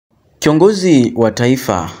Kiongozi wa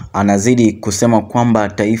taifa anazidi kusema kwamba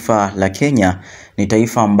taifa la Kenya ni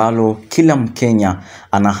taifa ambalo kila Mkenya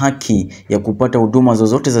ana haki ya kupata huduma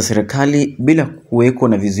zozote za serikali bila kuweko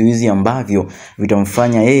na vizuizi ambavyo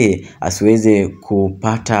vitamfanya yeye asiweze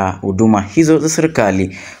kupata huduma hizo za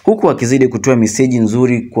serikali, huku akizidi kutoa meseji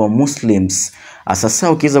nzuri kwa Muslims.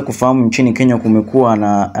 Sasa ukiweza kufahamu nchini Kenya kumekuwa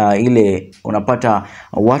na ile unapata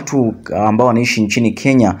watu ambao wanaishi nchini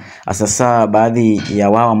Kenya, sasa baadhi ya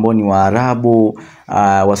wao ambao ni Waarabu,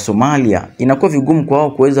 wa Somalia, inakuwa vigumu kwa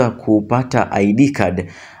wao kuweza kupata ID card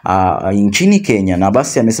nchini Kenya, na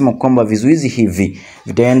basi amesema kwamba vizuizi hivi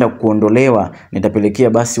vitaenda kuondolewa, nitapelekea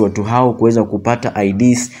basi watu hao kuweza kupata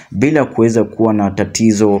IDs bila kuweza kuwa na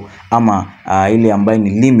tatizo ama ile ambayo ni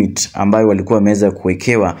limit ambayo walikuwa wameweza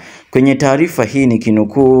kuwekewa. Kwenye taarifa hii ni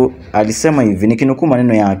kinukuu, alisema hivi, ni kinukuu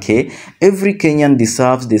maneno yake: "Every Kenyan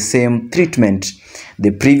deserves the same treatment.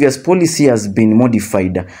 The previous policy has been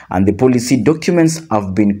modified and the policy documents have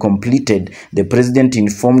been completed. The president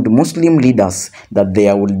informed Muslim leaders that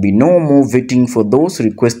there will be no more vetting for those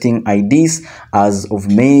requesting IDs as of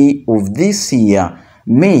May of this year."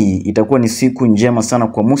 Mei itakuwa ni siku njema sana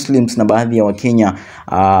kwa Muslims na baadhi ya Wakenya,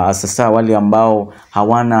 sasa wale ambao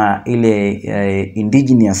hawana ile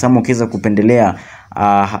indigenous ama ukiweza kupendelea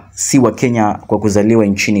si wa Kenya kwa kuzaliwa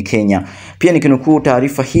nchini Kenya. Pia nikinukuu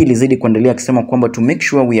taarifa hii ilizidi kuendelea kusema kwamba "to make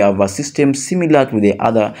sure we have a system similar to the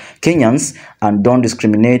other Kenyans and don't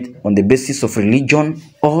discriminate on the basis of religion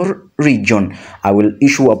or region, I will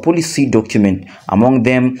issue a policy document. Among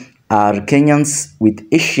them are Kenyans with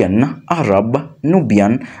Asian, Arab,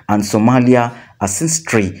 Nubian and Somalia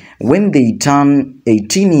ancestry. When they turn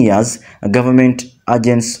 18 years, government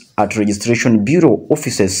agents at registration bureau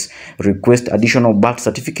offices request additional birth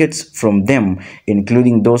certificates from them,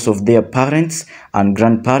 including those of their parents and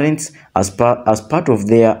grandparents as part of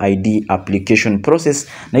their ID application process."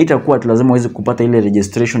 Na itakuwa lazima waweze kupata ile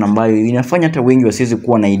registration ambayo inafanya hata wengi wasiweze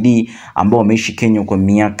kuwa na ID ambao wameishi Kenya kwa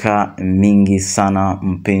miaka mingi sana.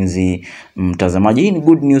 Mpenzi mtazamaji, hii ni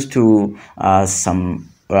good news to some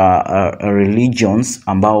religions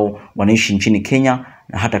ambao wanaishi nchini Kenya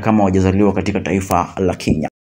hata kama hawajazaliwa katika taifa la Kenya.